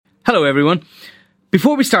Hello everyone.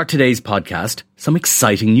 Before we start today's podcast, some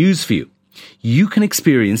exciting news for you. You can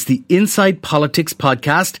experience the Inside Politics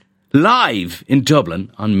podcast live in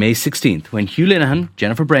Dublin on May 16th when Hugh Linehan,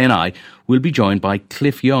 Jennifer Bray and I will be joined by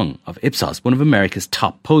Cliff Young of Ipsos, one of America's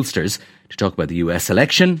top pollsters, to talk about the US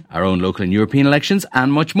election, our own local and European elections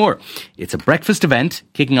and much more. It's a breakfast event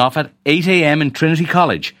kicking off at 8 a.m. in Trinity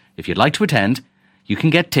College. If you'd like to attend, you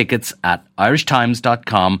can get tickets at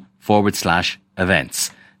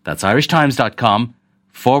irishtimes.com/events. That's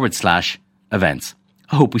irishtimes.com/events.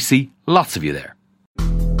 I hope we see lots of you there.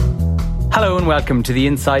 Hello and welcome to the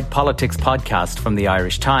Inside Politics podcast from the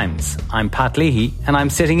Irish Times. I'm Pat Leahy and I'm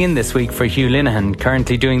sitting in this week for Hugh Linehan,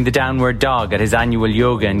 currently doing the downward dog at his annual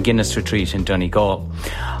yoga and Guinness retreat in Donegal.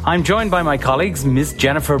 I'm joined by my colleagues, Ms.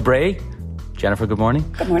 Jennifer Bray. Jennifer, good morning.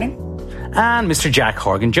 Good morning. And Mr. Jack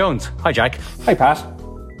Horgan-Jones. Hi, Jack. Hi, Pat.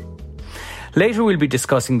 Later we'll be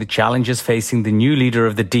discussing the challenges facing the new leader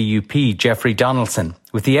of the DUP, Jeffrey Donaldson,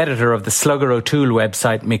 with the editor of the Slugger O'Toole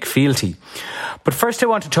website, Mick Fealty. But first I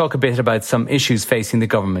want to talk a bit about some issues facing the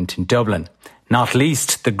government in Dublin. Not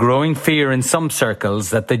least the growing fear in some circles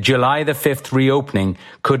that the July the 5th reopening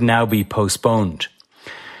could now be postponed.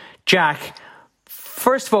 Jack,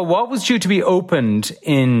 first of all, what was due to be opened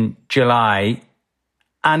in July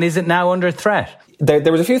and is it now under threat?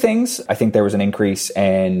 There was a few things. I think there was an increase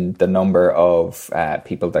in the number of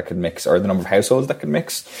people that could mix, or the number of households that could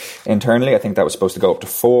mix internally. I think that was supposed to go up to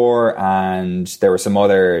 4, and there were some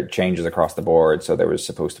other changes across the board. So there was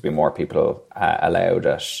supposed to be more people allowed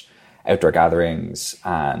at outdoor gatherings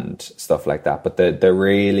and stuff like that. But the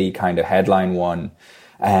really kind of headline one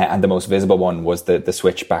and the most visible one was the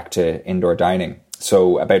switch back to indoor dining.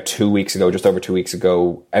 So about 2 weeks ago, just over 2 weeks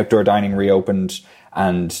ago, outdoor dining reopened.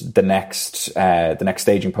 And the next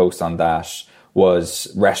staging post on that was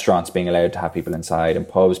restaurants being allowed to have people inside and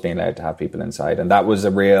pubs being allowed to have people inside. And that was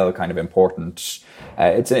a real kind of important,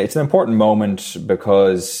 it's an important moment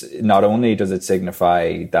because not only does it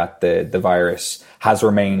signify that the virus has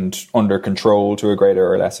remained under control to a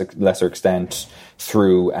greater or lesser extent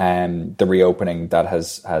through the reopening that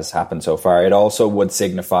has happened so far, it also would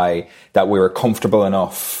signify that we were comfortable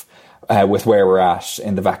enough with where we're at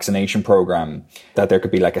in the vaccination program, that there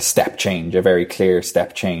could be like a step change, a very clear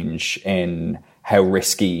step change in how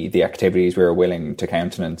risky the activities we were willing to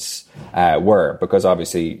countenance were, because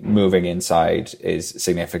obviously moving inside is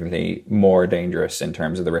significantly more dangerous in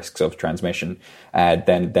terms of the risks of transmission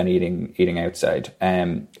than eating outside.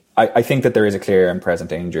 I think that there is a clear and present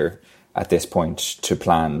danger at this point to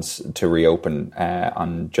plans to reopen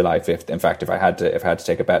on July 5th. In fact, if I had to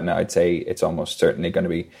take a bet now, I'd say it's almost certainly going to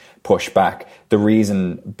be pushed back. The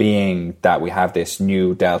reason being that we have this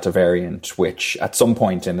new Delta variant, which at some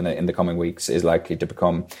point in the coming weeks is likely to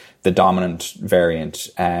become the dominant variant,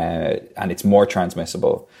 and it's more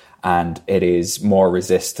transmissible and it is more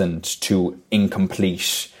resistant to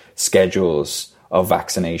incomplete schedules of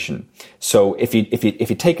vaccination. So if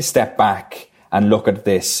you take a step back and look at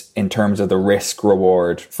this in terms of the risk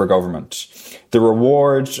reward for government, the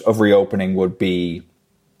reward of reopening would be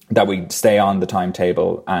that we'd stay on the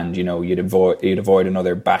timetable and, you know, you'd avoid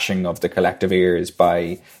another bashing of the collective ears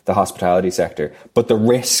by the hospitality sector. But the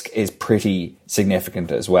risk is pretty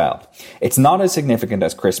significant as well. It's not as significant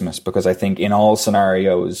as Christmas because I think in all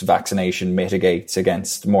scenarios, vaccination mitigates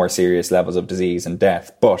against more serious levels of disease and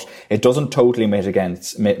death, but it doesn't totally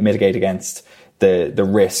mitigate against the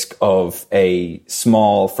risk of a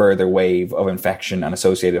small further wave of infection and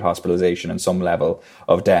associated hospitalization and some level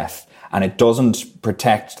of death. And it doesn't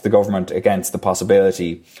protect the government against the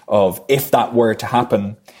possibility of, if that were to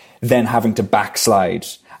happen, then having to backslide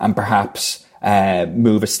and perhaps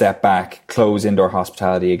move a step back, close indoor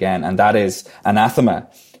hospitality again. And that is anathema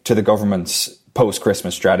to the government's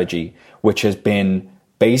post-Christmas strategy, which has been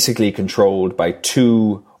basically controlled by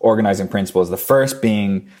two organizing principles. The first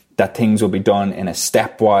being that things will be done in a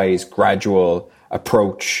stepwise, gradual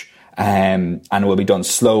approach and will be done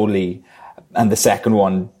slowly. And the second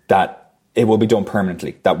one, that it will be done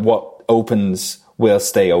permanently, that what opens will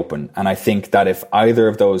stay open. And I think that if either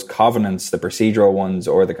of those covenants, the procedural ones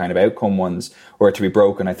or the kind of outcome ones, were to be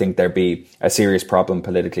broken, I think there'd be a serious problem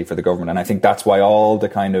politically for the government. And I think that's why all the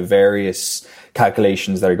kind of various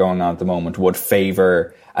calculations that are going on at the moment would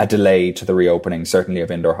favour a delay to the reopening, certainly of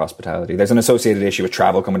indoor hospitality. There's an associated issue with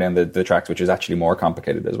travel coming down the tracks, which is actually more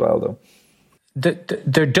complicated as well, though.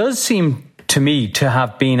 There does seem to me to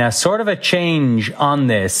have been a sort of a change on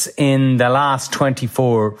this in the last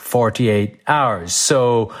 24, 48 hours.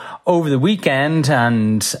 So over the weekend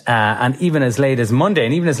and even as late as Monday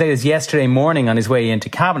and even as late as yesterday morning on his way into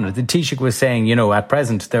Cabinet, the Taoiseach was saying, at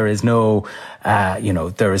present there is no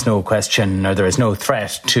question or there is no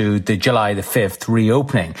threat to the July the 5th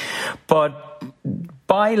reopening. But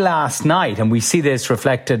by last night, and we see this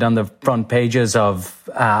reflected on the front pages of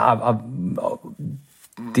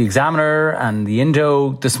the Examiner and the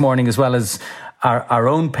Indo this morning, as well as our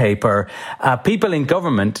own paper, people in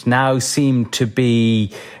government now seem to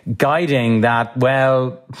be guiding that,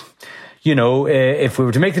 if we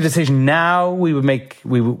were to make the decision now, we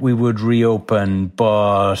would reopen,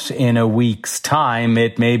 but in a week's time,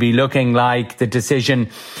 it may be looking like the decision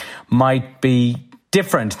might be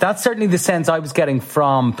different. That's certainly the sense I was getting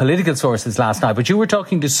from political sources last night. But you were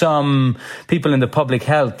talking to some people in the public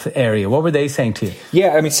health area. What were they saying to you?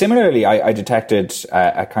 Yeah, I mean, similarly, I detected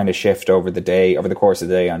a kind of shift over the course of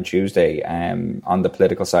the day on Tuesday, on the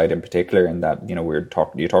political side in particular, in that, you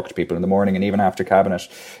talk to people in the morning and even after Cabinet,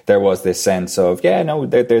 there was this sense of,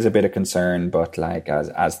 there's a bit of concern, but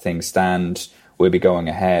as things stand, we'll be going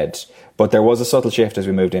ahead. But there was a subtle shift as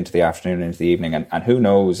we moved into the afternoon, into the evening, and who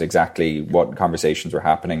knows exactly what conversations were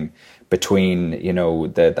happening between,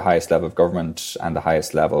 the highest level of government and the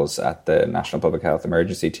highest levels at the National Public Health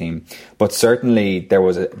Emergency Team. But certainly there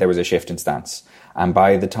was a shift in stance. And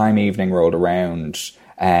by the time evening rolled around,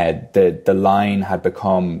 the line had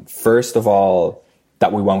become, first of all,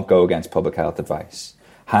 that we won't go against public health advice,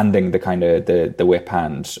 handing the kind of the whip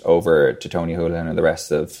hand over to Tony Holohan and the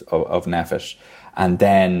rest of NPHET. And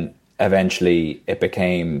then eventually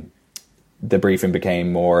the briefing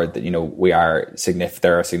became more that,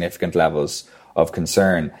 there are significant levels of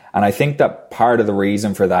concern. And I think that part of the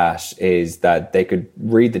reason for that is that they could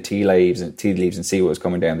read the tea leaves and see what was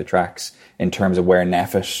coming down the tracks in terms of where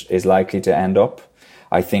NPHET is likely to end up.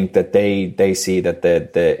 I think that they see that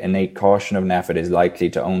the innate caution of NPHET is likely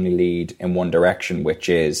to only lead in one direction, which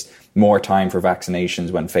is more time for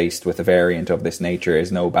vaccinations when faced with a variant of this nature is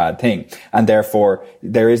no bad thing. And therefore,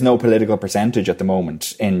 there is no political percentage at the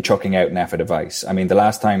moment in chucking out NPHET advice. I mean, the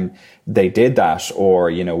last time they did that, or,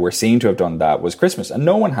 were seen to have done that, was Christmas. And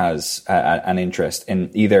no one has an interest in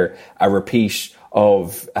either a repeat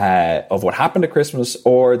of what happened at Christmas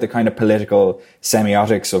or the kind of political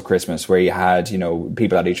semiotics of Christmas where you had,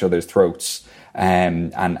 people at each other's throats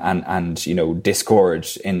and discord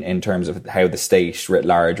in terms of how the state writ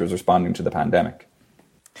large was responding to the pandemic.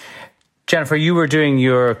 Jennifer, you were doing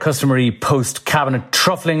your customary post-cabinet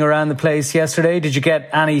truffling around the place yesterday. Did you get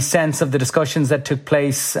any sense of the discussions that took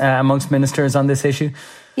place amongst ministers on this issue?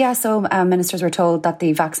 Yeah, so ministers were told that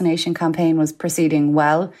the vaccination campaign was proceeding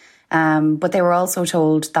well, but they were also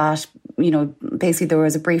told that, basically there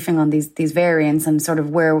was a briefing on these variants and sort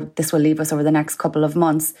of where this will leave us over the next couple of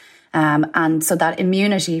months. And so that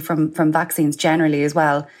immunity from vaccines generally as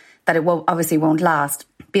well, that it obviously won't last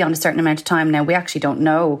beyond a certain amount of time. Now, we actually don't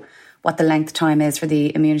know what the length of time is for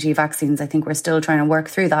the immunity vaccines. I think we're still trying to work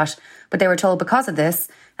through that. But they were told because of this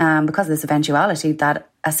eventuality, that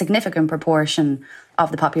a significant proportion of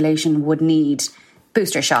the population would need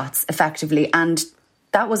booster shots effectively. And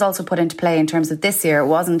that was also put into play in terms of this year. It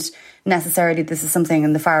wasn't necessarily this is something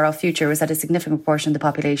in the far off future. It was that a significant proportion of the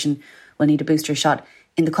population will need a booster shot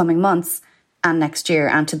in the coming months and next year.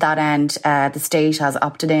 And to that end, the state has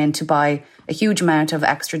opted in to buy a huge amount of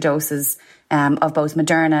extra doses of both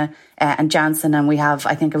Moderna and Janssen. And we have,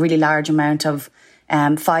 I think, a really large amount of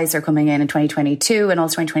Pfizer coming in 2022 and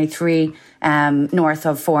also 2023, north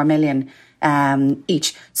of 4 million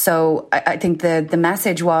each. So I think the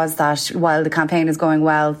message was that while the campaign is going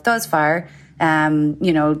well thus far, they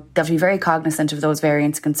have to be very cognizant of those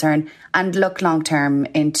variants of concern and look long term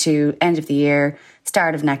into end of the year,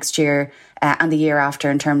 start of next year, and the year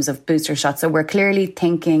after in terms of booster shots. So we're clearly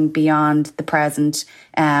thinking beyond the present.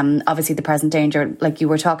 Obviously, the present danger, like you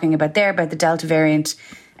were talking about there, about the Delta variant,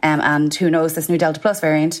 and who knows, this new Delta Plus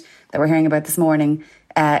variant that we're hearing about this morning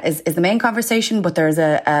is the main conversation. But there's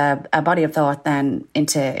a body of thought then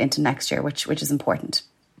into next year, which is important.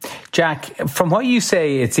 Jack, from what you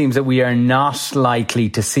say, it seems that we are not likely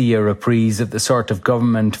to see a reprise of the sort of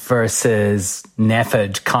government versus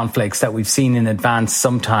NPHET conflicts that we've seen in advance,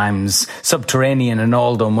 sometimes subterranean and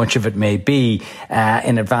although much of it may be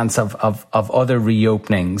in advance of other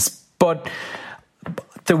reopenings. But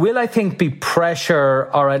there will, I think, be pressure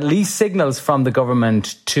or at least signals from the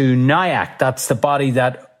government to NIAC. That's the body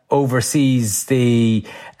that oversees the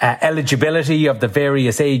eligibility of the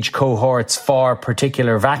various age cohorts for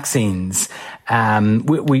particular vaccines.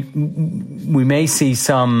 We may see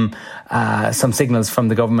some signals from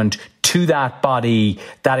the government to that body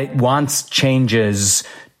that it wants changes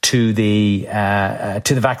to the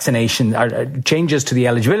vaccination, or changes to the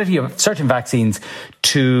eligibility of certain vaccines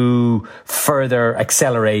to further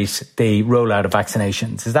accelerate the rollout of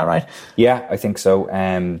vaccinations. Is that right? Yeah, I think so.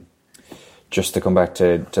 Just to come back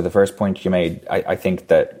to the first point you made, I think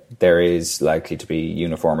that there is likely to be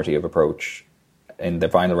uniformity of approach in the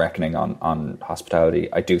final reckoning on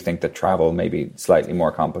hospitality. I do think that travel may be slightly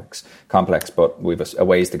more complex, but we've a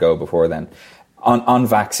ways to go before then. On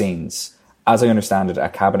vaccines, as I understand it,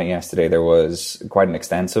 at Cabinet yesterday, there was quite an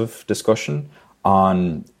extensive discussion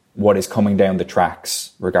on what is coming down the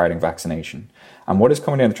tracks regarding vaccination. And what is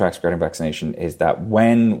coming down the tracks regarding vaccination is that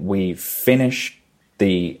when we finish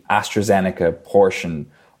the AstraZeneca portion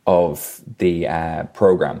of the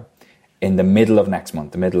programme in the middle of next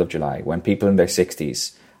month, the middle of July, when people in their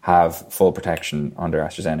 60s have full protection under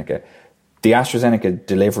AstraZeneca, the AstraZeneca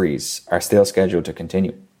deliveries are still scheduled to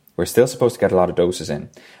continue. We're still supposed to get a lot of doses in.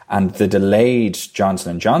 And the delayed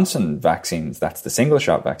Johnson & Johnson vaccines, that's the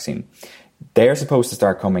single-shot vaccine, they're supposed to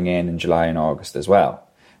start coming in July and August as well.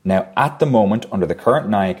 Now, at the moment, under the current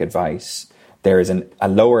NIAC advice, there is a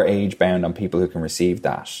lower age bound on people who can receive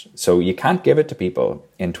that. So you can't give it to people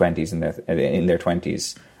in their 20s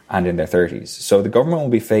and in their 30s. So the government will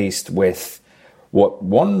be faced with what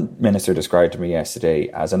one minister described to me yesterday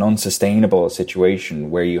as an unsustainable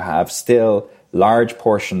situation where you have still large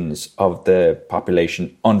portions of the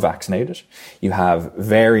population unvaccinated. You have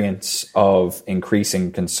variants of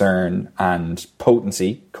increasing concern and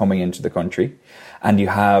potency coming into the country. And you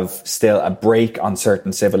have still a break on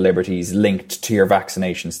certain civil liberties linked to your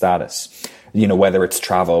vaccination status. You know, whether it's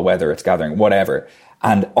travel, whether it's gathering, whatever.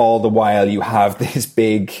 And all the while you have this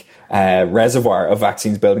big reservoir of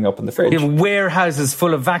vaccines building up in the fridge. You have warehouses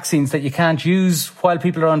full of vaccines that you can't use while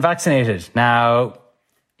people are unvaccinated. Now,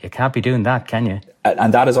 you can't be doing that, can you?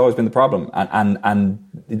 And that has always been the problem. And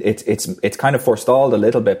it's kind of forestalled a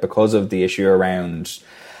little bit because of the issue around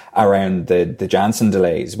the Janssen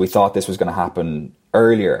delays. We thought this was going to happen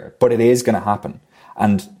earlier, but it is going to happen.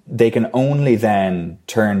 And they can only then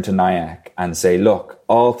turn to NIAC and say, look,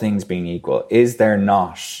 all things being equal, is there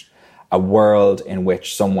not a world in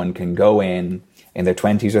which someone can go in their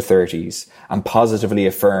 20s or 30s and positively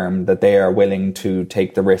affirm that they are willing to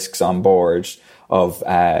take the risks on board of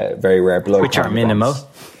very rare blood which are minimal,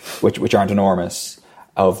 which aren't enormous,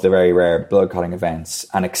 of the very rare blood clotting events,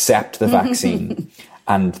 and accept the vaccine,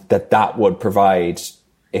 and that would provide,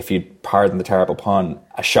 if you pardon the terrible pun,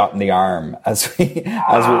 a shot in the arm as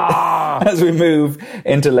we move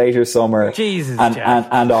into later summer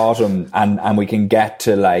and autumn, and we can get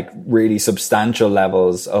to like really substantial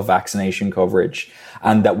levels of vaccination coverage,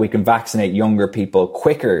 and that we can vaccinate younger people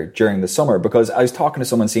quicker during the summer. Because I was talking to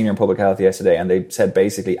someone senior in public health yesterday, and they said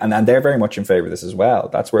basically, and they're very much in favour of this as well.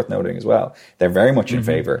 That's worth noting as well. They're very much in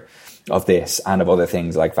favour of this and of other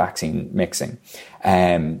things like vaccine mixing.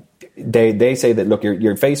 They say that, look,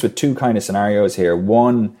 you're faced with two kind of scenarios here.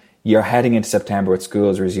 One, you're heading into September with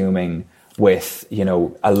schools resuming with, you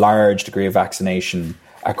know, a large degree of vaccination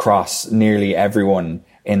across nearly everyone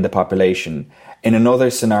in the population. In another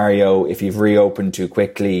scenario, if you've reopened too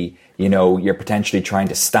quickly, you know, you're potentially trying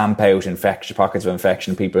to stamp out pockets of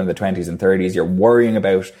infection, people in the 20s and 30s. You're worrying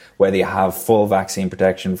about whether you have full vaccine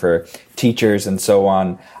protection for teachers and so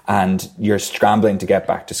on, and you're scrambling to get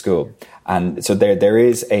back to school. And so there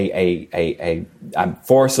is a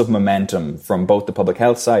force of momentum from both the public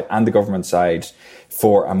health side and the government side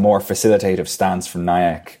for a more facilitative stance from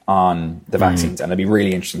NIAC on the vaccines. And it'll be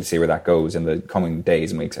really interesting to see where that goes in the coming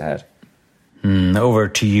days and weeks ahead. Over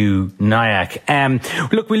to you,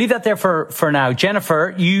 NIAC. Look, we'll leave that there for now.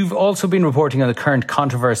 Jennifer, you've also been reporting on the current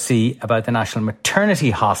controversy about the National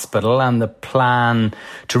Maternity Hospital and the plan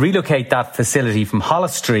to relocate that facility from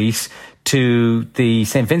Holles Street to the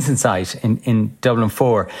St. Vincent site in Dublin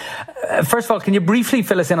 4. First of all, can you briefly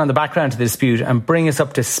fill us in on the background to the dispute and bring us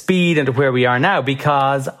up to speed and to where we are now?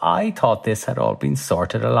 Because I thought this had all been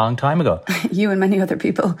sorted a long time ago. You and many other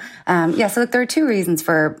people. So there are two reasons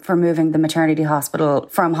for moving the maternity hospital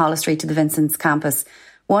from Holles Street to the Vincent's campus.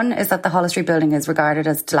 One is that the Holles Street building is regarded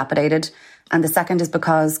as dilapidated, and the second is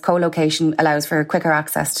because co-location allows for quicker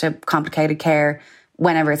access to complicated care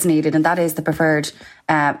whenever it's needed, and that is the preferred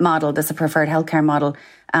model. That's a preferred healthcare model.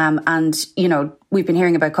 And, you know, we've been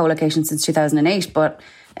hearing about co-location since 2008, but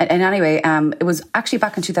in any way, it was actually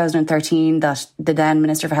back in 2013 that the then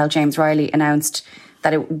Minister for Health, James Riley, announced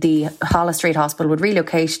that the Holles Street Hospital would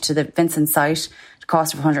relocate to the Vincent site at a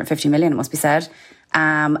cost of 150 million, it must be said.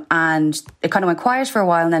 And it kind of went quiet for a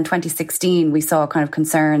while, and then 2016 we saw kind of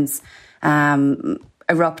concerns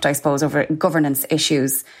erupt, I suppose, over governance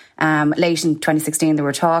issues. Late in 2016, there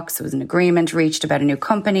were talks. There was an agreement reached about a new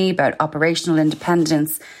company, about operational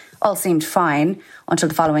independence. All seemed fine until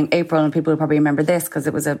the following April, and people will probably remember this because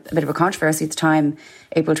it was a bit of a controversy at the time,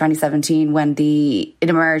 April 2017, when it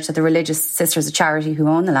emerged that the Religious Sisters of Charity who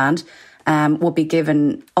own the land would be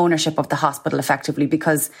given ownership of the hospital effectively,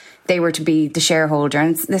 because they were to be the shareholder.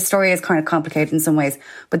 And this story is kind of complicated in some ways,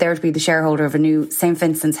 but they were to be the shareholder of a new St.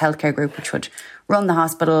 Vincent's healthcare group, which would run the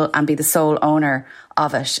hospital and be the sole owner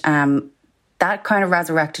of it. That kind of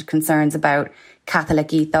resurrected concerns about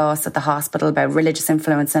Catholic ethos at the hospital, about religious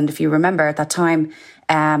influence. And if you remember at that time,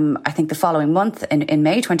 I think the following month, in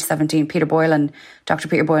May 2017, Dr.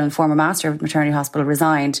 Peter Boylan, former master of maternity hospital,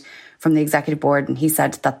 resigned from the executive board, and he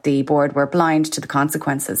said that the board were blind to the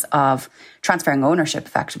consequences of transferring ownership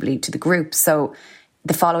effectively to the group. So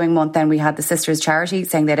the following month then we had the Sisters Charity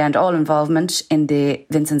saying they'd end all involvement in the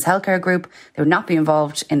Vincent's Healthcare Group. They would not be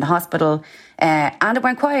involved in the hospital. And it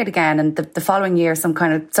went quiet again. And the following year, some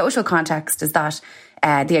kind of social context is that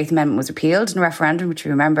the Eighth Amendment was repealed in a referendum, which we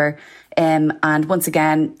remember. And once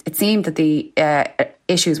again, it seemed that the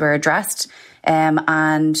issues were addressed.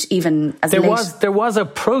 And even as there was a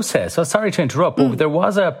process. Oh, sorry to interrupt, but there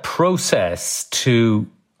was a process to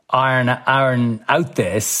iron out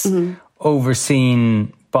this,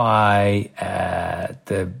 overseen by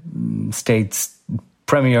the state's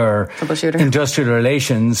premier industrial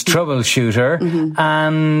relations troubleshooter,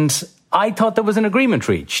 and I thought there was an agreement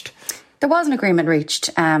reached. There was an agreement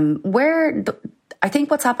reached. I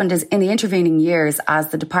think what's happened is in the intervening years, as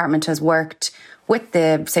the department has worked with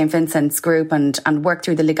the St. Vincent's group and worked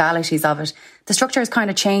through the legalities of it, the structure has kind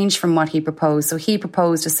of changed from what he proposed. So he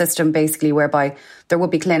proposed a system basically whereby there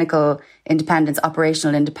would be clinical independence,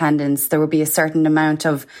 operational independence. There would be a certain amount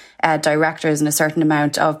of directors and a certain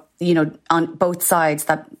amount of, on both sides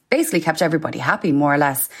that basically kept everybody happy, more or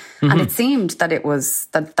less. And it seemed that it was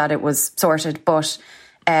that it was sorted, but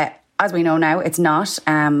as we know now, it's not.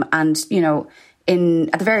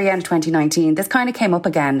 At the very end of 2019, this kind of came up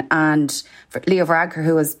again, and Leo Varadkar,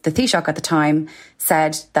 who was the Taoiseach at the time,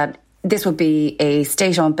 said that this would be a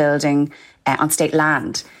state-owned building on state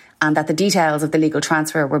land, and that the details of the legal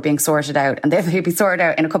transfer were being sorted out, and they'll be sorted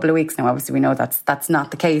out in a couple of weeks. Now, obviously, we know that's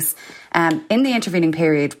not the case. In the intervening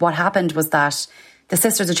period, what happened was that the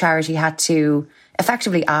Sisters of Charity had to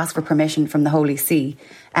effectively ask for permission from the Holy See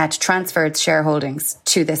to transfer its shareholdings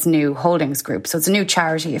to this new holdings group. So it's a new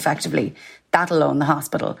charity, effectively, that'll own the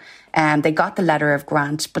hospital. And they got the letter of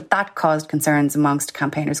grant, but that caused concerns amongst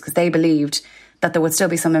campaigners because they believed that there would still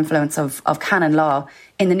be some influence of canon law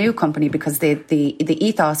in the new company, because the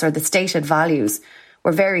ethos or the stated values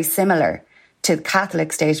were very similar to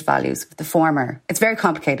Catholic stated values of the former. It's very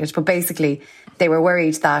complicated, but basically they were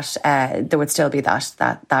worried that there would still be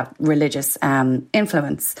that religious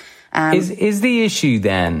influence. Is the issue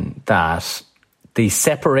then that the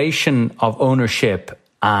separation of ownership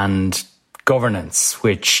and governance,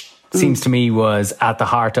 which seems to me was at the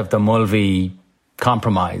heart of the Mulvey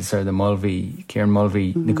compromise, or the Kieran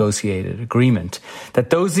Mulvey negotiated agreement, that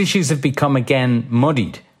those issues have become again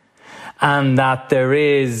muddied, and that there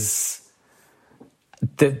is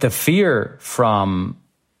the fear from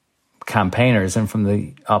campaigners and from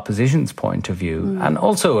the opposition's point of view, and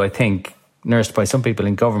also I think nursed by some people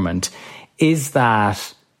in government, is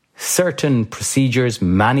that certain procedures,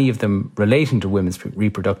 many of them relating to women's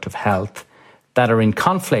reproductive health, that are in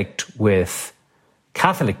conflict with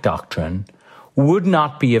Catholic doctrine would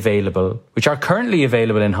not be available, which are currently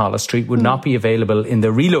available in Holles Street, would not be available in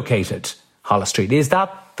the relocated Holles Street. Is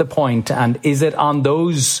that the point? And is it on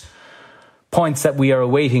those points that we are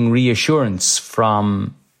awaiting reassurance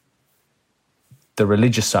from the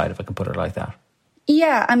religious side, if I can put it like that?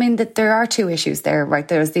 Yeah, I mean, there are two issues there, right?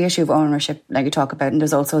 There's the issue of ownership, like you talk about, and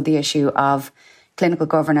there's also the issue of clinical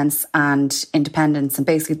governance and independence, and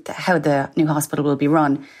basically how the new hospital will be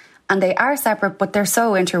run. And they are separate, but they're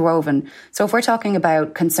so interwoven. So if we're talking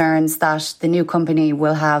about concerns that the new company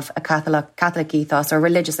will have a Catholic ethos or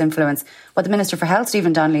religious influence, what the Minister for Health,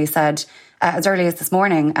 Stephen Donnelly, said as early as this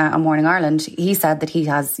morning on Morning Ireland, he said that he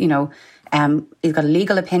has, he's got a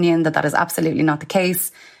legal opinion that is absolutely not the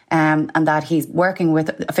case, and that he's working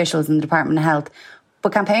with officials in the Department of Health.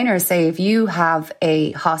 But campaigners say if you have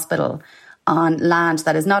a hospital on land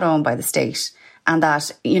that is not owned by the state, and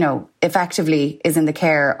that, effectively is in the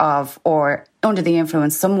care of or under the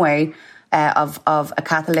influence some way of a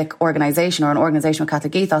Catholic organisation or an organisation with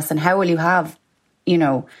Catholic ethos, then how will you have,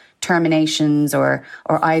 terminations or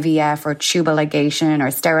IVF or tubal ligation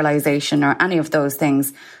or sterilisation or any of those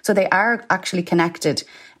things? So they are actually connected.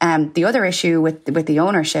 The other issue with the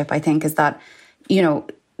ownership, I think, is that,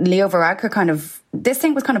 Leo Varadkar this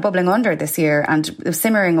thing was kind of bubbling under this year, and it was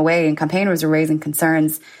simmering away, and campaigners were raising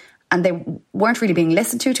concerns, and they weren't really being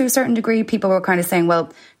listened to a certain degree. People were kind of saying,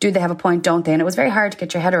 well, do they have a point, don't they? And it was very hard to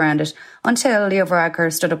get your head around it until Leo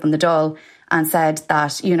Varadkar stood up on the Dáil and said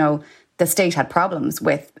that, the state had problems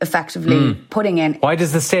with effectively putting in... Why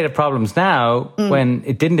does the state have problems now when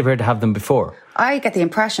it didn't appear to have them before? I get the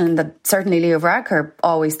impression that certainly Leo Varadkar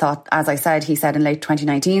always thought, as I said, he said in late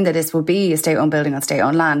 2019, that this would be a state-owned building on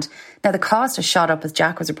state-owned land. Now, the cost has shot up, as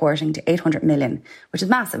Jack was reporting, to 800 million, which is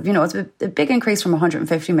massive. It's a big increase from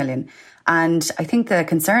 150 million. And I think the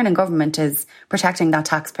concern in government is protecting that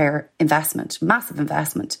taxpayer investment, massive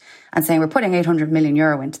investment, and saying we're putting 800 million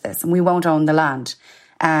euro into this and we won't own the land.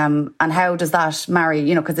 And how does that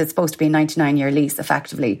marry, because it's supposed to be a 99-year lease,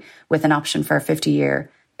 effectively, with an option for a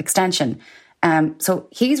 50-year extension. So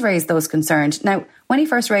he's raised those concerns. Now, when he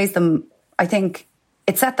first raised them, I think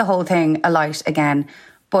it set the whole thing alight again.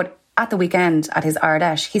 But at the weekend, at his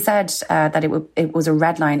Ardèche, he said that it was a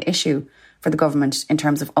red line issue for the government in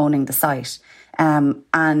terms of owning the site. And,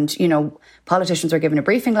 politicians were given a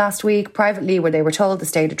briefing last week privately where they were told the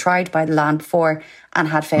state had tried to buy the land before and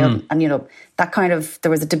had failed. And,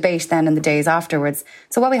 there was a debate then in the days afterwards.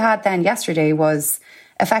 So what we had then yesterday was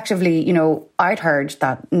effectively, I'd heard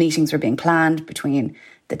that meetings were being planned between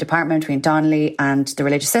the department, between Donnelly and the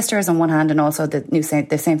Religious Sisters on one hand, and also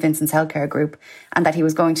the St. Vincent's Healthcare Group, and that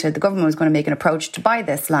the government was going to make an approach to buy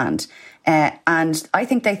this land. And I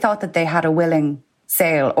think they thought that they had a willing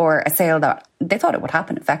sale, or a sale that they thought it would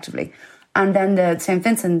happen effectively. And then the St.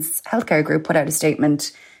 Vincent's Healthcare Group put out a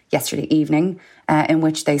statement yesterday evening in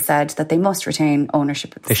which they said that they must retain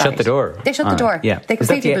ownership of the site. They shut the door. They shut the door. Yeah. They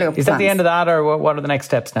completely blew up the plans. Is that the end of that, or what are the next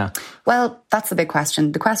steps now? Well, that's the big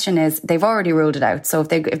question. The question is, they've already ruled it out. So if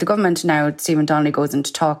the government now, Stephen Donnelly, goes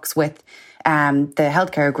into talks with the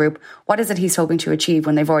healthcare group, what is it he's hoping to achieve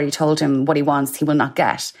when they've already told him what he wants he will not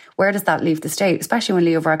get? Where does that leave the state, especially when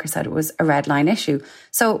Leo Varadkar said it was a red line issue?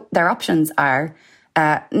 So their options are,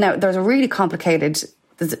 now there's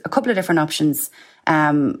a couple of different options.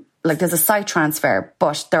 There's a site transfer,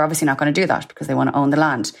 but they're obviously not going to do that because they want to own the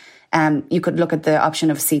land. You could look at the option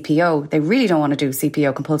of CPO. They really don't want to do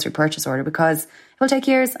CPO, compulsory purchase order, because it will take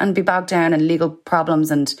years and be bogged down in legal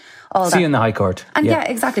problems and all that. See you in the High Court. And yeah,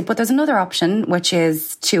 exactly. But there's another option, which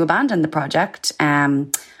is to abandon the project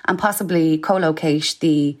and possibly co-locate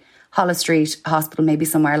the Holles Street Hospital, maybe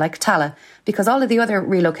somewhere like Tala, because all of the other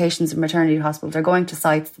relocations of maternity hospitals are going to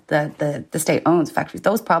sites that the state owns, effectively.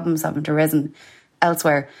 Those problems haven't arisen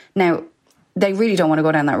elsewhere. Now, they really don't want to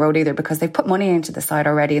go down that road either, because they've put money into the site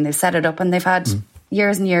already and they've set it up and they've had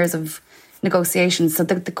years and years of negotiations. So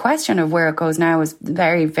the question of where it goes now is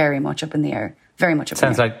very, very much up in the air. Very much up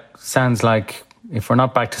in the air. Sounds like if we're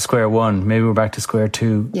not back to square one, maybe we're back to square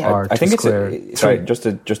two. Yeah. Or I think square it's sorry, just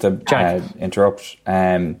to interrupt.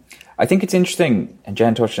 I think it's interesting, and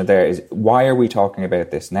Jen touched on it there, is why are we talking about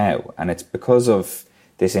this now? And it's because of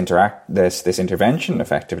this intervention,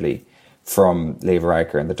 effectively, from Leo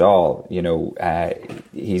Varadkar and the Dáil.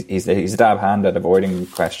 He's a dab hand at avoiding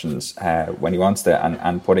questions when he wants to,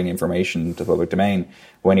 and putting information into the public domain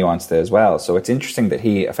when he wants to as well. So it's interesting that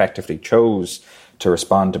he effectively chose to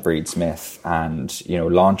respond to Breed Smith and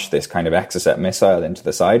launch this kind of Exocet missile into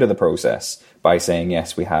the side of the process by saying,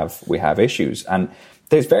 yes, we have issues. And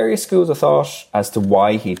there's various schools of thought as to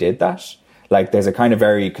why he did that. Like, there's a kind of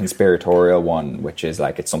very conspiratorial one, which is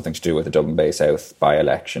like it's something to do with the Dublin Bay South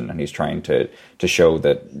by-election, and he's trying to show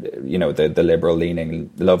that, the liberal-leaning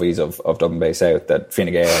lovies of Dublin Bay South, that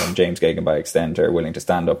Fine Gael and James Geoghegan by extent are willing to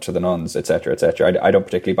stand up to the nuns, etc., etc. I don't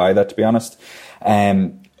particularly buy that, to be honest.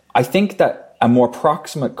 I think that a more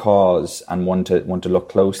proximate cause, and one to look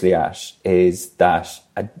closely at, is that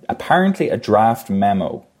apparently a draft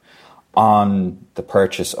memo on the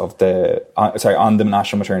purchase of on the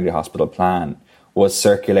National Maternity Hospital plan was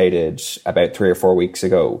circulated about 3 or 4 weeks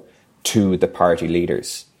ago to the party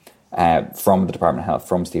leaders from the Department of Health,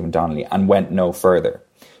 from Stephen Donnelly, and went no further.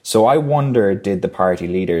 So I wonder, did the party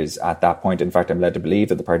leaders at that point, in fact I'm led to believe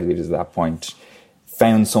that the party leaders at that point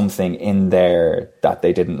found something in there that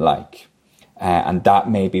they didn't like, and that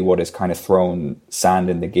may be what has kind of thrown sand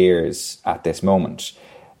in the gears at this moment.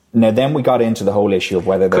 Now, then we got into the whole issue of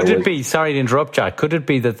whether there sorry to interrupt, Jack, could it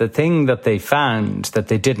be that the thing that they found that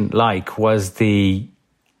they didn't like was the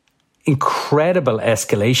incredible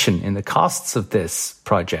escalation in the costs of this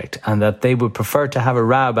project, and that they would prefer to have a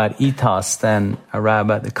row about ethos than a row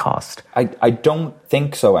about the cost? I don't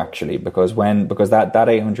think so, actually, because that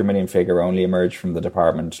 800 million figure only emerged from the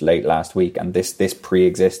department late last week, and this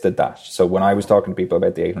pre-existed that. So when I was talking to people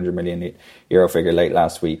about the 800 million euro figure late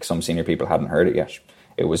last week, some senior people hadn't heard it yet.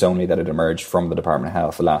 It was only that it emerged from the Department of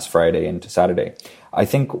Health last Friday into Saturday. I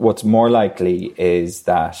think what's more likely is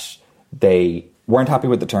that they weren't happy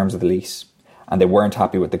with the terms of the lease and they weren't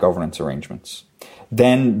happy with the governance arrangements.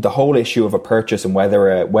 Then the whole issue of a purchase and whether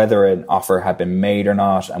an offer had been made or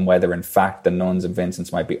not, and whether in fact the Nuns and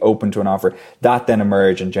Vincents might be open to an offer, that then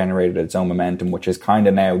emerged and generated its own momentum, which has kind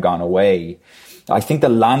of now gone away. I think the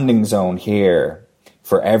landing zone here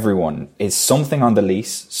for everyone is something on the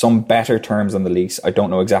lease, some better terms on the lease. I don't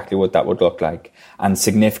know exactly what that would look like, and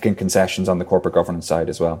significant concessions on the corporate governance side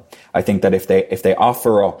as well. I think that if they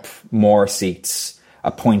offer up more seats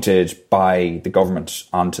appointed by the government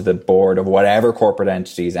onto the board of whatever corporate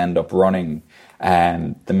entities end up running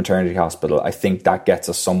the maternity hospital, I think that gets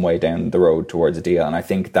us some way down the road towards a deal. And I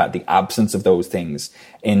think that the absence of those things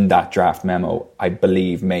in that draft memo, I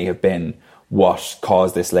believe, may have been what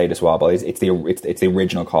caused this latest wobble. It's the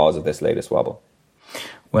original cause of this latest wobble.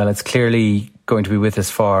 Well, it's clearly going to be with us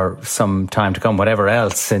for some time to come. Whatever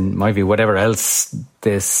else, in my view, whatever else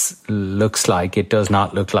this looks like, it does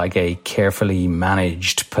not look like a carefully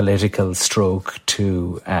managed political stroke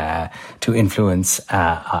to influence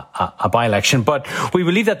a by-election. But we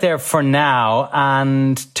will leave that there for now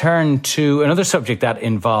and turn to another subject that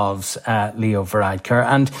involves Leo Varadkar.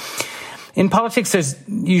 And in politics, there's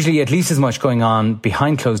usually at least as much going on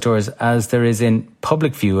behind closed doors as there is in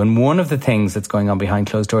public view. And one of the things that's going on behind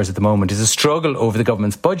closed doors at the moment is a struggle over the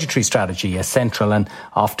government's budgetary strategy, a central and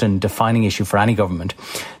often defining issue for any government.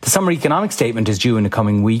 The summer economic statement is due in the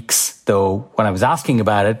coming weeks, though when I was asking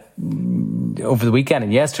about it over the weekend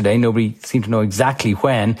and yesterday, nobody seemed to know exactly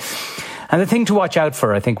when. And the thing to watch out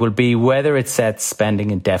for, I think, will be whether it sets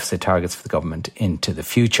spending and deficit targets for the government into the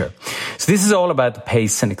future. So this is all about the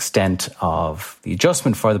pace and extent of the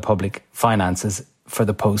adjustment for the public finances for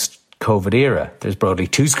the post-COVID era. There's broadly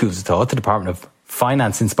two schools of thought: the Department of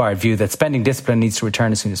Finance-inspired view that spending discipline needs to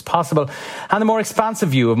return as soon as possible, and the more expansive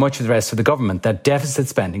view of much of the rest of the government that deficit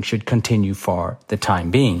spending should continue for the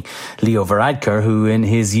time being. Leo Varadkar, who in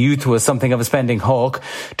his youth was something of a spending hawk,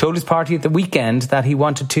 told his party at the weekend that he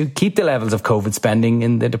wanted to keep the levels of COVID spending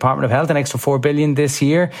in the Department of Health, an extra $4 billion this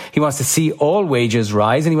year. He wants to see all wages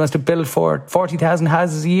rise, and he wants to build for 40,000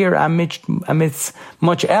 houses a year amidst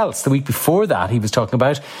much else. The week before that, he was talking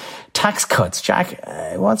about tax cuts. Jack,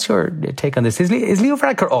 what's your take on this? Is Leo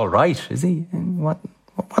Varadkar all right? Is he?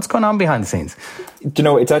 What's going on behind the scenes? You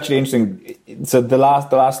know, it's actually interesting. So the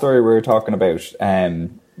last story we were talking about,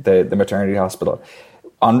 the maternity hospital,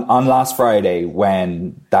 on last Friday,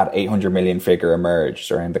 when that 800 million figure emerged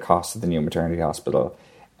around the cost of the new maternity hospital,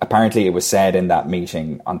 apparently it was said in that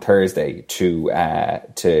meeting on Thursday to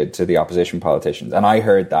the opposition politicians, and I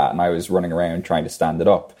heard that, and I was running around trying to stand it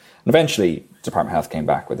up. And eventually, Department of Health came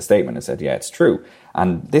back with a statement and said, yeah, it's true.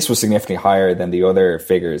 And this was significantly higher than the other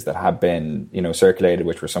figures that had been, circulated,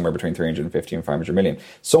 which were somewhere between 350 and 500 million.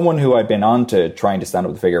 Someone who I'd been on to trying to stand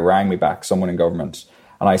up the figure rang me back, someone in government.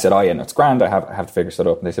 And I said, oh yeah, no, it's grand. I have the figure set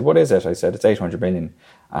up. And they said, what is it? I said, it's 800 million.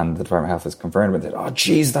 And the Department of Health has confirmed it. They said, oh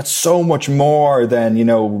geez, that's so much more than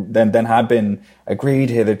had been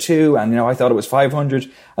agreed hitherto. And, I thought it was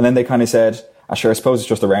 500. And then they kind of said, sure, I suppose it's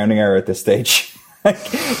just a rounding error at this stage.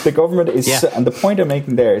 The government is, and the point I'm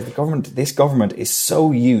making there is this government is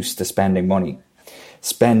so used to spending money,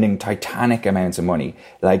 spending titanic amounts of money.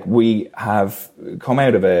 Like, we have come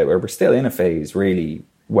out of where we're still in a phase really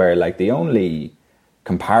where like the only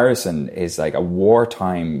comparison is like a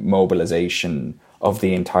wartime mobilization of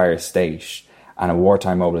the entire state and a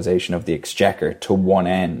wartime mobilization of the exchequer to one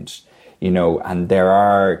end. And there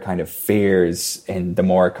are kind of fears in the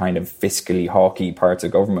more kind of fiscally hawky parts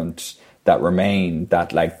of government that remain,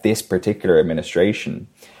 that like this particular administration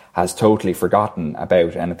has totally forgotten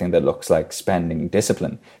about anything that looks like spending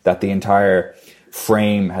discipline, that the entire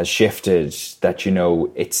frame has shifted, that,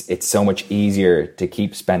 it's so much easier to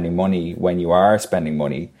keep spending money when you are spending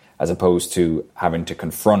money, as opposed to having to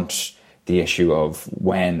confront the issue of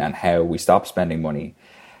when and how we stop spending money.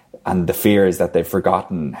 And the fear is that they've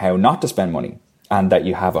forgotten how not to spend money, and that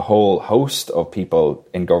you have a whole host of people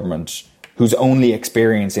in government whose only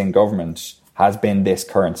experience in government has been this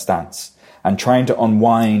current stance, and trying to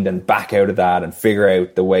unwind and back out of that and figure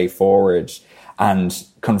out the way forward and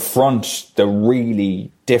confront the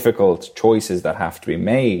really difficult choices that have to be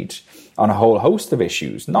made on a whole host of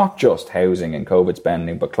issues, not just housing and COVID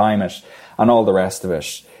spending, but climate and all the rest of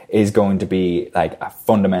it, is going to be like a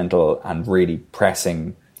fundamental and really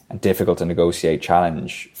pressing and difficult to negotiate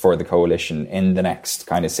challenge for the coalition in the next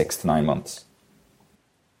kind of 6 to 9 months.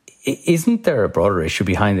 Isn't there a broader issue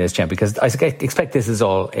behind this, Jen? Because I expect this is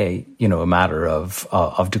all a matter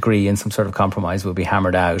of degree, and some sort of compromise will be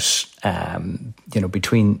hammered out,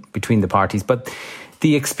 between the parties. But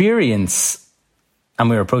the experience, and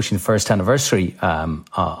we're approaching the first anniversary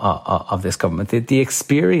of this government, the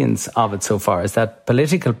experience of it so far is that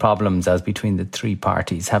political problems as between the three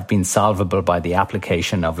parties have been solvable by the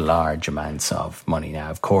application of large amounts of money. Now,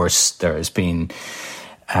 of course, there has been,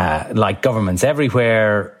 like governments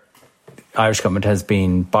everywhere, Irish government has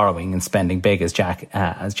been borrowing and spending big, as Jack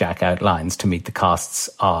outlines, to meet the costs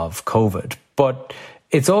of COVID. But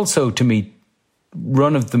it's also to meet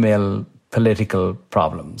run-of-the-mill political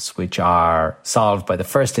problems, which are solved by the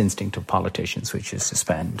first instinct of politicians, which is to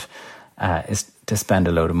spend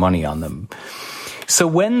a load of money on them. So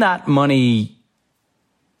when that money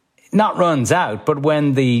not runs out, but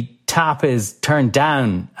when the tap is turned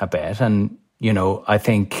down a bit, and I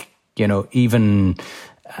think even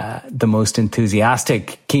the most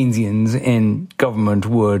enthusiastic Keynesians in government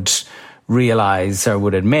would realise or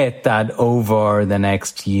would admit that over the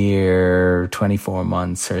next year, 24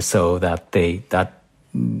 months or so, that the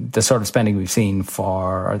sort of spending we've seen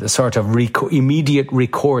or the sort of immediate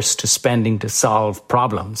recourse to spending to solve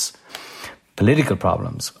problems, political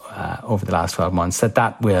problems, over the last 12 months,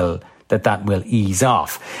 that will ease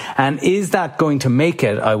off. And is that going to make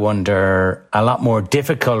it, I wonder, a lot more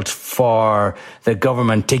difficult for the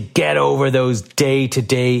government to get over those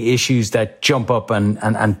day-to-day issues that jump up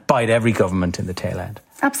and bite every government in the tail end?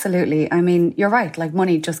 Absolutely. I mean, you're right. Like,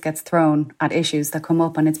 money just gets thrown at issues that come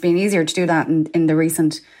up, and it's been easier to do that in the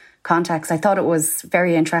recent context. I thought it was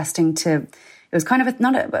very interesting it was kind of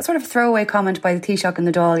a sort of throwaway comment by the Taoiseach in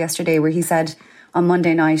the Dáil yesterday, where he said on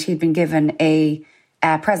Monday night he'd been given a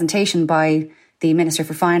presentation by the Minister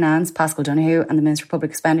for Finance, Paschal Donohoe, and the Minister for Public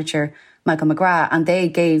Expenditure, Michael McGrath, and they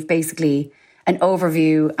gave basically an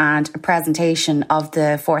overview and a presentation of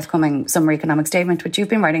the forthcoming summary economic statement, which you've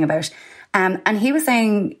been writing about. And he was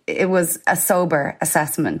saying it was a sober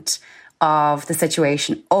assessment of the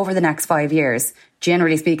situation over the next 5 years,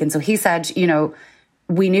 generally speaking. So he said,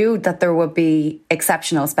 we knew that there would be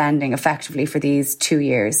exceptional spending effectively for these 2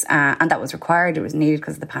 years, and that was required. It was needed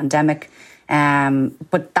because of the pandemic.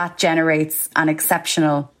 But that generates an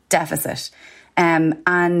exceptional deficit.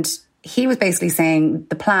 And he was basically saying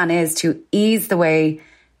the plan is to ease the way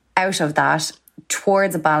out of that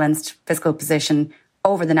towards a balanced fiscal position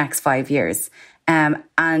over the next 5 years.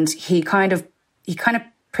 And he kind of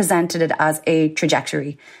presented it as a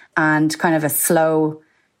trajectory and kind of a slow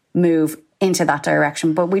move into that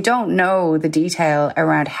direction. But we don't know the detail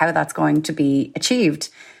around how that's going to be achieved.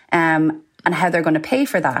 And how they're going to pay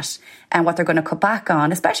for that and what they're going to cut back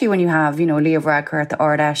on, especially when you have, Leo Varadkar at the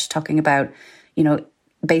Ardèche talking about,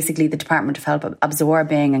 basically the Department of Health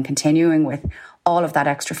absorbing and continuing with all of that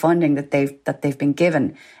extra funding that they've been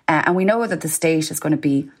given. And we know that the state is going to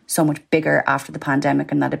be so much bigger after the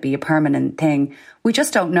pandemic and that it'd be a permanent thing. We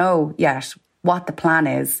just don't know yet what the plan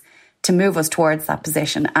is to move us towards that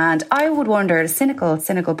position. And I would wonder, the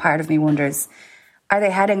cynical part of me wonders, are they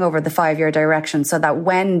heading over the 5-year direction so that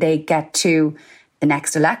when they get to the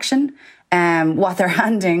next election, what they're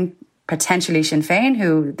handing potentially Sinn Féin,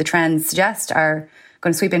 who the trends suggest are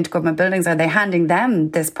going to sweep into government buildings, are they handing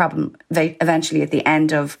them this problem eventually at the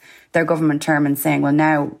end of their government term and saying, well,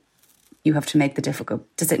 now you have to make the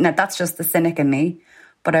difficult decision? Now, that's just the cynic in me,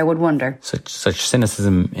 but I would wonder. Such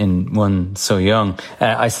cynicism in one so young.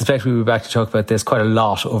 I suspect we'll be back to talk about this quite a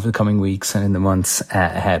lot over the coming weeks and in the months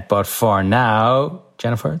ahead. But for now,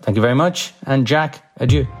 Jennifer, thank you very much. And Jack,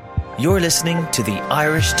 adieu. You're listening to the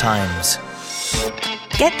Irish Times.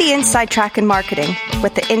 Get the inside track in marketing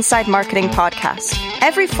with the Inside Marketing podcast.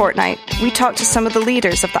 Every fortnight, we talk to some of the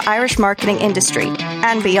leaders of the Irish marketing industry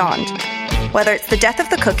and beyond. Whether it's the death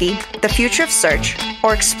of the cookie, the future of search,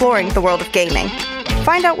 or exploring the world of gaming.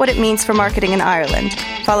 Find out what it means for marketing in Ireland.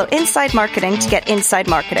 Follow Inside Marketing to get Inside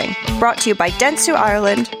Marketing. Brought to you by Dentsu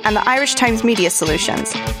Ireland and the Irish Times Media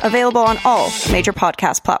Solutions. Available on all major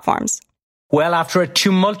podcast platforms. Well, after a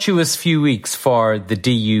tumultuous few weeks for the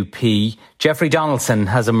DUP, Jeffrey Donaldson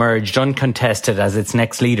has emerged uncontested as its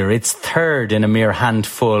next leader. It's third in a mere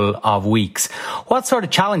handful of weeks. What sort of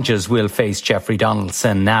challenges will face Jeffrey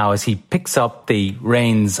Donaldson now as he picks up the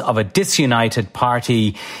reins of a disunited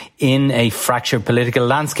party in a fractured political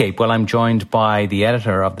landscape? Well, I'm joined by the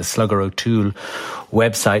editor of the Slugger O'Toole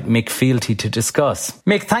website, Mick Fealty, to discuss.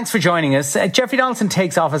 Mick, thanks for joining us. Jeffrey Donaldson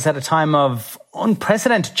takes office at a time of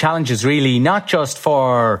unprecedented challenges, really, not just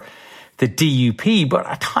for the DUP, but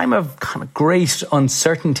a time of kind of great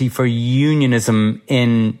uncertainty for unionism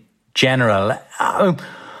in general.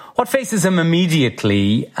 What faces him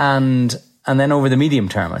immediately and then over the medium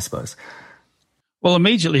term, I suppose? Well,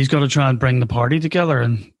 immediately he's got to try and bring the party together,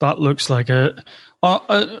 and that looks like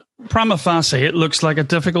prima facie, it looks like a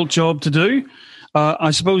difficult job to do.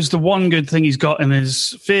 I suppose the one good thing he's got in his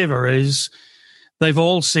favour is they've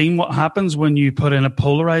all seen what happens when you put in a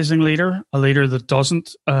polarising leader, a leader that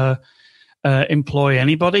doesn't employ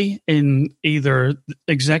anybody in either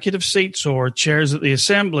executive seats or chairs at the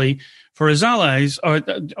Assembly for his allies, or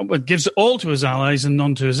gives it all to his allies and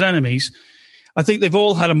none to his enemies. I think they've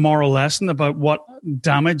all had a moral lesson about what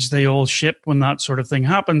damage they all ship when that sort of thing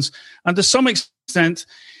happens. And to some extent,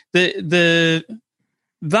 that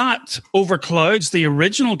overclouds the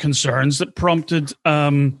original concerns that prompted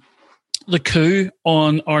the coup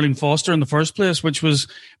on Arlene Foster in the first place, which was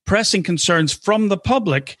pressing concerns from the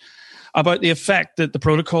public about the effect that the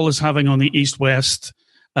protocol is having on the East-West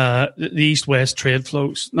trade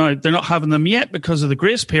flows. Now, they're not having them yet because of the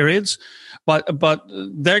grace periods, but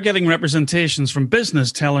they're getting representations from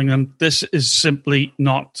business telling them this is simply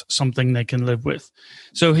not something they can live with.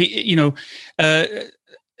 So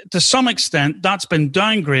to some extent, that's been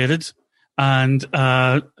downgraded, and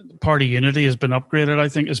party unity has been upgraded, I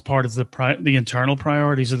think, as part of the internal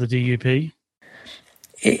priorities of the DUP.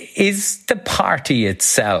 Is the party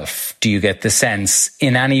itself, do you get the sense,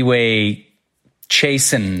 in any way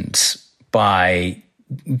chastened by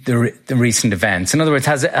the recent events? In other words,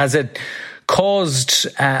 has it caused,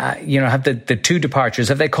 have the two departures,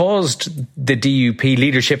 have they caused the DUP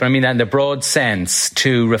leadership, I mean that in the broad sense,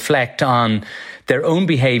 to reflect on their own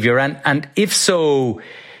behaviour? And if so,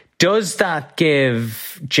 does that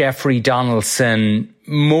give Jeffrey Donaldson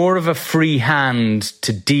more of a free hand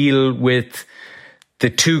to deal with the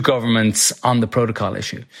two governments on the protocol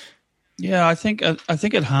issue? Yeah, I think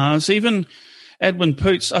it has. Even Edwin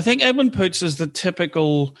Poots. I think Edwin Poots is the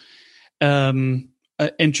typical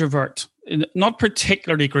introvert, not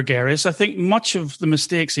particularly gregarious. I think much of the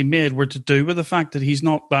mistakes he made were to do with the fact that he's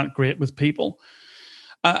not that great with people,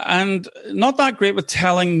 and not that great with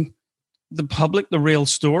telling the public the real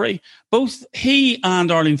story. Both he and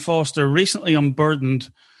Arlene Foster recently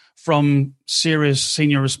unburdened from serious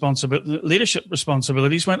senior leadership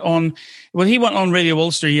responsibilities. He went on Radio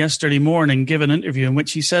Ulster yesterday morning, gave an interview in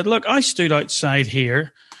which he said, look, I stood outside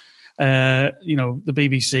here, the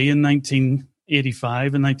BBC in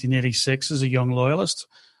 1985 and 1986 as a young loyalist.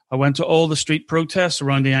 I went to all the street protests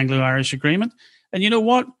around the Anglo-Irish Agreement. And you know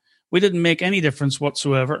what? We didn't make any difference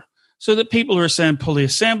whatsoever. So that people who are saying pull the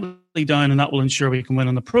Assembly down and that will ensure we can win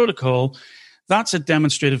on the protocol, that's a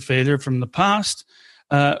demonstrated failure from the past.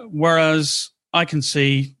 Whereas I can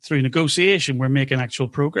see through negotiation, we're making actual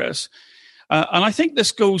progress. And I think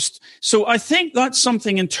this goes... So I think that's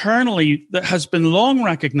something internally that has been long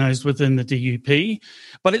recognised within the DUP,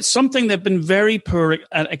 but it's something they've been very poor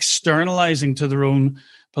at externalising to their own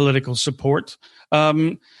political support.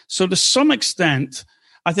 So to some extent,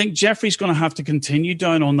 I think Jeffrey's going to have to continue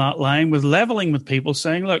down on that line with levelling with people,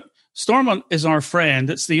 saying, look, Stormont is our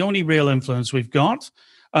friend. It's the only real influence we've got.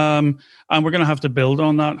 And we're going to have to build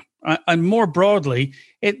on that. And more broadly,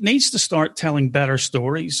 it needs to start telling better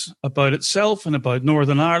stories about itself and about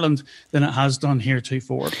Northern Ireland than it has done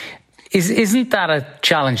heretofore. Isn't that a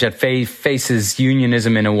challenge that faces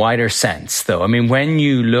unionism in a wider sense, though? I mean, when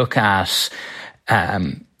you look at,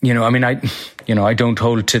 I don't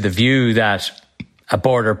hold to the view that a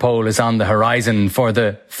border poll is on the horizon for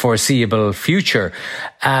the foreseeable future.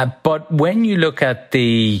 But when you look at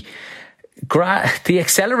the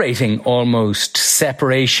accelerating almost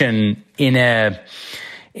separation in a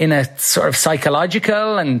sort of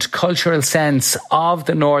psychological and cultural sense of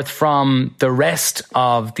the North from the rest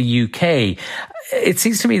of the UK, it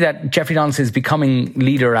seems to me that Jeffrey Donaldson is becoming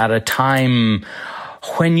leader at a time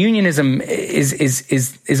when unionism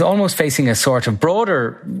is almost facing a sort of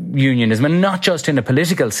broader unionism, and not just in a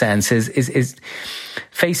political sense, is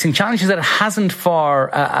facing challenges that it hasn't for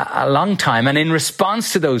a long time. And in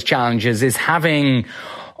response to those challenges is having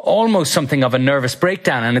almost something of a nervous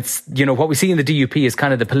breakdown. And it's, what we see in the DUP is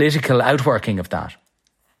kind of the political outworking of that.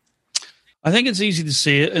 I think it's easy to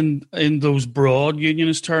see it in those broad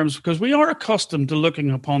unionist terms, because we are accustomed to looking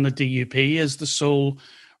upon the DUP as the sole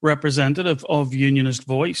representative of unionist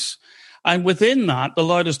voice. And within that, the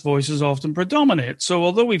loudest voices often predominate. So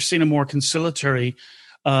although we've seen a more conciliatory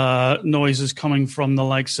noises coming from the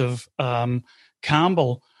likes of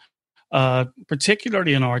Campbell,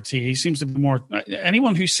 particularly in RTE, seems to be more...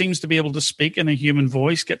 Anyone who seems to be able to speak in a human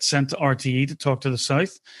voice gets sent to RTE to talk to the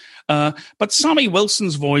South. But Sammy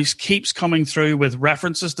Wilson's voice keeps coming through with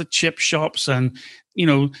references to chip shops and,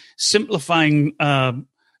 simplifying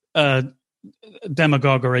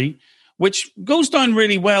demagoguery, which goes down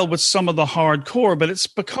really well with some of the hardcore, but it's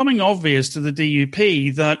becoming obvious to the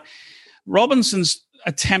DUP that Robinson's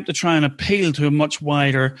attempt to try and appeal to a much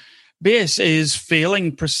wider base is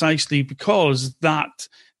failing precisely because that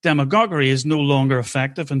demagoguery is no longer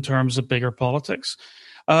effective in terms of bigger politics.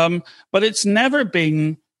 But it's never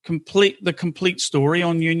been the complete story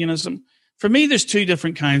on unionism. For me, there's two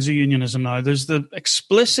different kinds of unionism now. There's the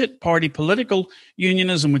explicit party political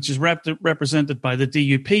unionism, which is represented by the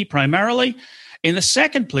DUP primarily. In the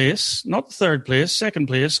second place, not the third place, second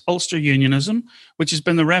place, Ulster unionism, which has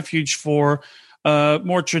been the refuge for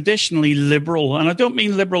more traditionally liberal, and I don't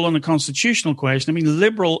mean liberal on the constitutional question, I mean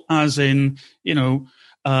liberal as in,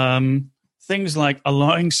 things like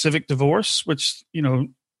allowing civic divorce, which,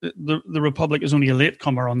 the Republic is only a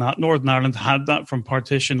latecomer on that. Northern Ireland had that from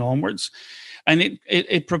partition onwards. And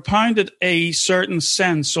it propounded a certain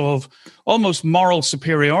sense of almost moral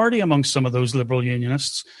superiority amongst some of those liberal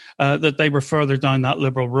unionists, that they were further down that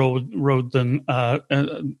liberal road than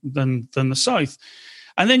the South.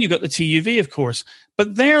 And then you've got the TUV, of course.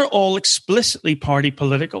 But they're all explicitly party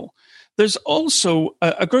political. There's also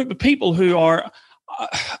a group of people who are,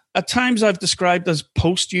 at times I've described as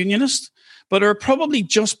post-unionist, but are probably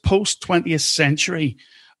just post-20th century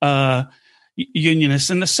unionists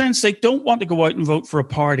in the sense they don't want to go out and vote for a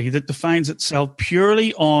party that defines itself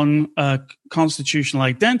purely on constitutional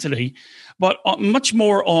identity, but much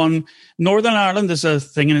more on Northern Ireland as a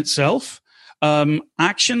thing in itself,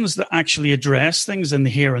 actions that actually address things in the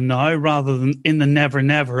here and now rather than in the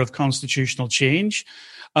never of constitutional change.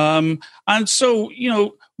 And so,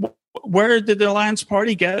 where did the Alliance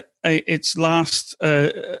Party get its last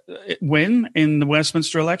win in the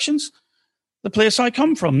Westminster elections? The place I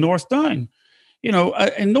come from, North Down.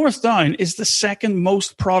 And North Down is the second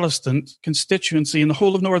most Protestant constituency in the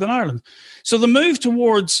whole of Northern Ireland. So the move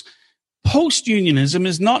towards post-unionism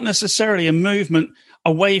is not necessarily a movement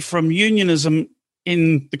away from unionism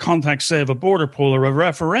in the context, say, of a border poll or a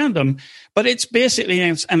referendum, but it's basically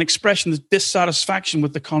an expression of dissatisfaction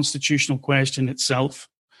with the constitutional question itself.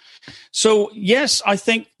 So, yes, I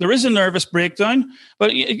think there is a nervous breakdown,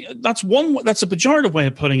 but that's a pejorative way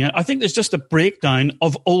of putting it. I think there's just a breakdown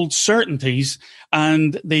of old certainties,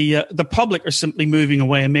 and the public are simply moving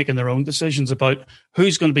away and making their own decisions about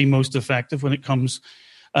who's going to be most effective when it comes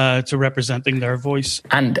to representing their voice.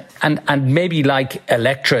 And maybe like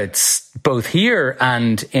electorates, both here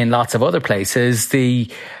and in lots of other places,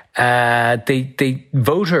 the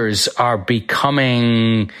voters are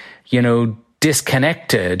becoming,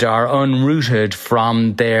 disconnected or unrooted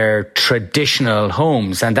from their traditional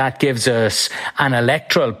homes. And that gives us an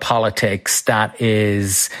electoral politics that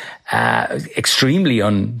is extremely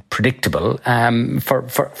unpredictable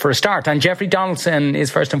for a start. And Jeffrey Donaldson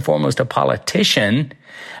is first and foremost a politician,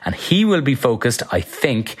 and he will be focused, I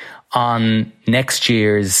think, on next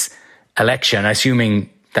year's election,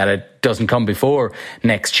 assuming that it doesn't come before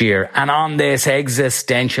next year, and on this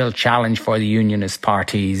existential challenge for the unionist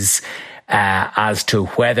parties as to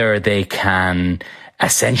whether they can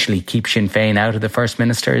essentially keep Sinn Féin out of the First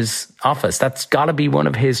Minister's office. That's got to be one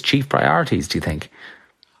of his chief priorities, do you think?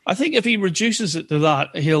 I think if he reduces it to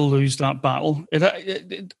that, he'll lose that battle.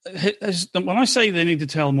 When I say they need to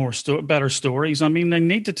tell better stories, I mean they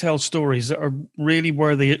need to tell stories that are really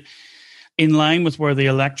in line with where the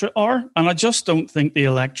electorate are. And I just don't think the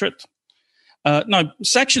electorate... now,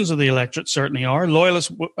 sections of the electorate certainly are.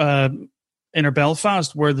 Loyalists... Inner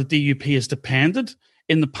Belfast, where the DUP has depended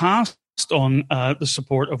in the past on the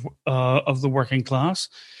support of the working class.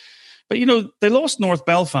 But, they lost North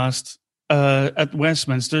Belfast at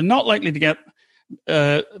Westminster. They're not likely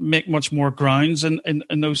to make much more grounds in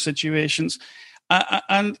those situations.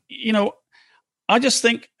 I just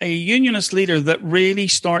think a unionist leader that really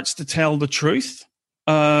starts to tell the truth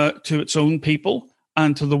to its own people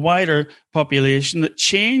and to the wider population, that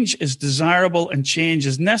change is desirable and change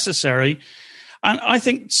is necessary. And I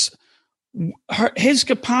think his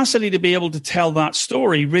capacity to be able to tell that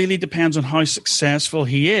story really depends on how successful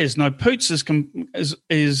he is. Now, Poots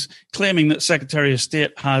is claiming that Secretary of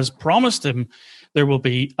State has promised him there will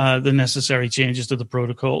be the necessary changes to the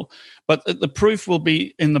protocol, but the proof will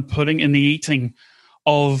be in the pudding, in the eating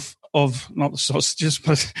of not the sausages,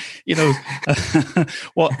 but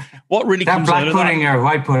what really comes out of that. Black pudding or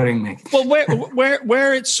white pudding, Nick? Well,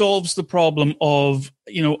 where it solves the problem of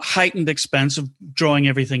heightened expense of drawing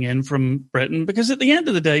everything in from Britain, because at the end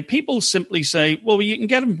of the day, people simply say, well, you can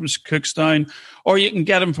get them from Cookstown, or you can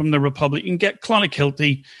get them from the Republic. You can get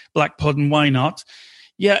Clonakilty black pudding. Why not?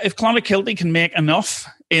 Yeah, if Clonakilty can make enough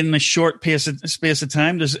in a short space of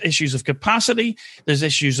time, there's issues of capacity, there's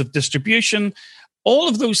issues of distribution. All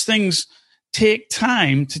of those things take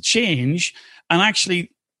time to change, and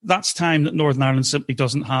actually that's time that Northern Ireland simply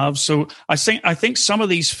doesn't have. So I think some of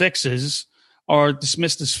these fixes are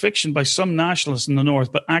dismissed as fiction by some nationalists in the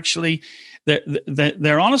North, but actually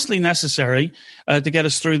They're honestly necessary to get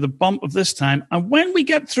us through the bump of this time. And when we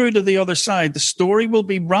get through to the other side, the story will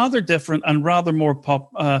be rather different and rather more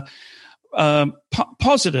positive,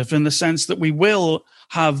 in the sense that we will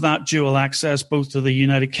have that dual access both to the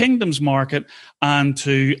United Kingdom's market and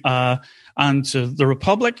to the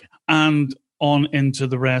Republic and on into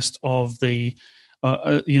the rest of the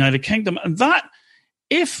United Kingdom. And that,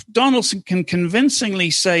 if Donaldson can convincingly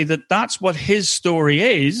say that that's what his story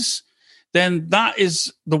is, then that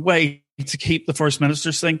is the way to keep the First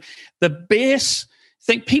Minister's thing. The base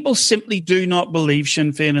thing, people simply do not believe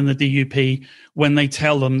Sinn Féin and the DUP when they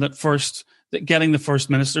tell them that getting the First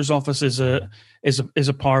Minister's office is a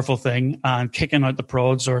powerful thing, and kicking out the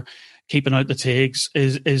prods or keeping out the tags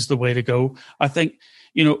is the way to go. I think,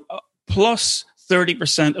 plus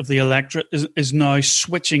 30% of the electorate is now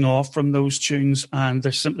switching off from those tunes, and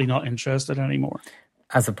they're simply not interested anymore.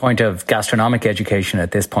 As a point of gastronomic education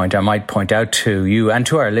at this point, I might point out to you and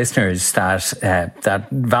to our listeners that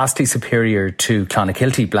vastly superior to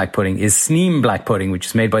Clonakilty black pudding is Sneem black pudding, which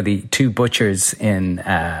is made by the two butchers in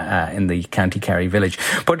the County Kerry village.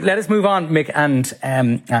 But let us move on, Mick, and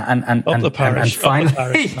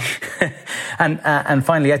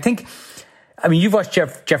finally, I think, you've watched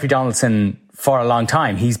Jeffrey Donaldson for a long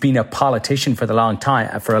time. He's been a politician for a long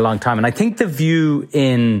time, and I think the view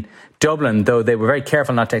in Dublin, though they were very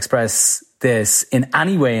careful not to express this in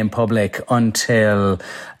any way in public until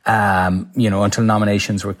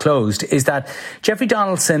nominations were closed, is that Jeffrey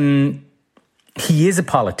Donaldson, he is a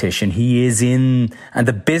politician. He is and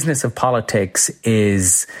the business of politics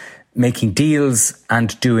is making deals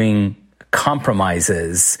and doing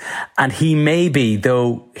compromises. And he may be,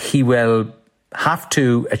 though he will have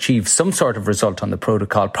to achieve some sort of result on the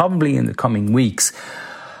protocol, probably in the coming weeks,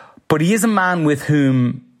 but he is a man with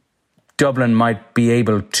whom Dublin might be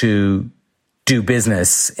able to do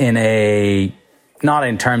business not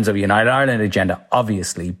in terms of a United Ireland agenda,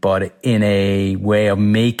 obviously, but in a way of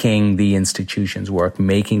making the institutions work,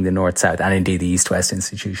 making the North-South and indeed the East-West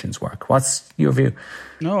institutions work. What's your view?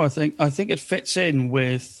 No, I think it fits in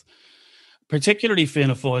with particularly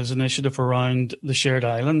Fianna Fáil's initiative around the Shared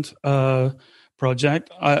Island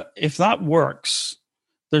project. If that works,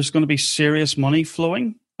 there's going to be serious money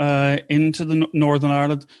flowing into the Northern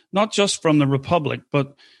Ireland, not just from the Republic,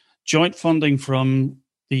 but joint funding from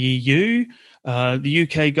the EU, the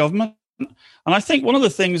UK government. And I think one of the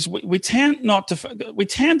things we tend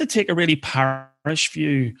to take a really parish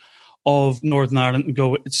view of Northern Ireland and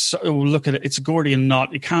go, look at it, it's a Gordian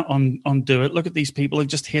knot, you can't undo it. Look at these people who've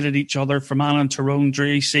just hated each other, Fermanagh and Tyrone,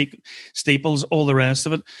 Dreary, Steeples, all the rest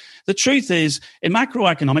of it. The truth is, in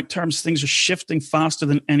macroeconomic terms, things are shifting faster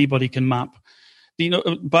than anybody can map.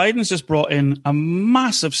 Biden's just brought in a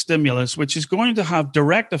massive stimulus, which is going to have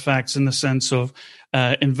direct effects in the sense of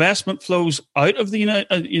investment flows out of the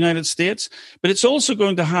United States. But it's also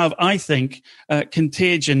going to have, I think,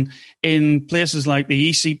 contagion in places like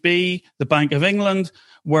the ECB, the Bank of England,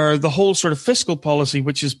 where the whole sort of fiscal policy,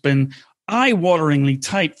 which has been eye-wateringly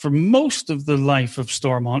tight for most of the life of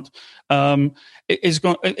Stormont, is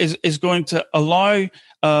going to allow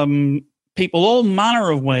people all manner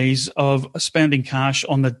of ways of spending cash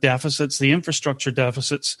on the deficits, the infrastructure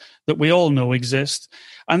deficits that we all know exist.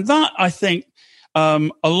 And that, I think,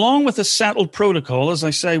 along with a settled protocol, as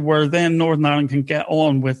I say, where then Northern Ireland can get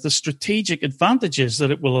on with the strategic advantages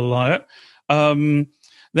that it will allow it,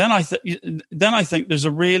 then I think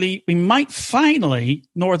we might finally,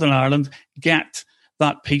 Northern Ireland, get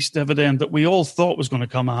that peace dividend that we all thought was going to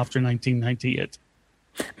come after 1998.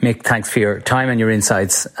 Mick, thanks for your time and your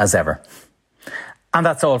insights as ever. And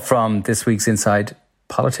that's all from this week's Inside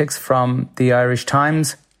Politics from the Irish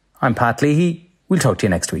Times. I'm Pat Leahy. We'll talk to you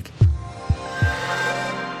next week.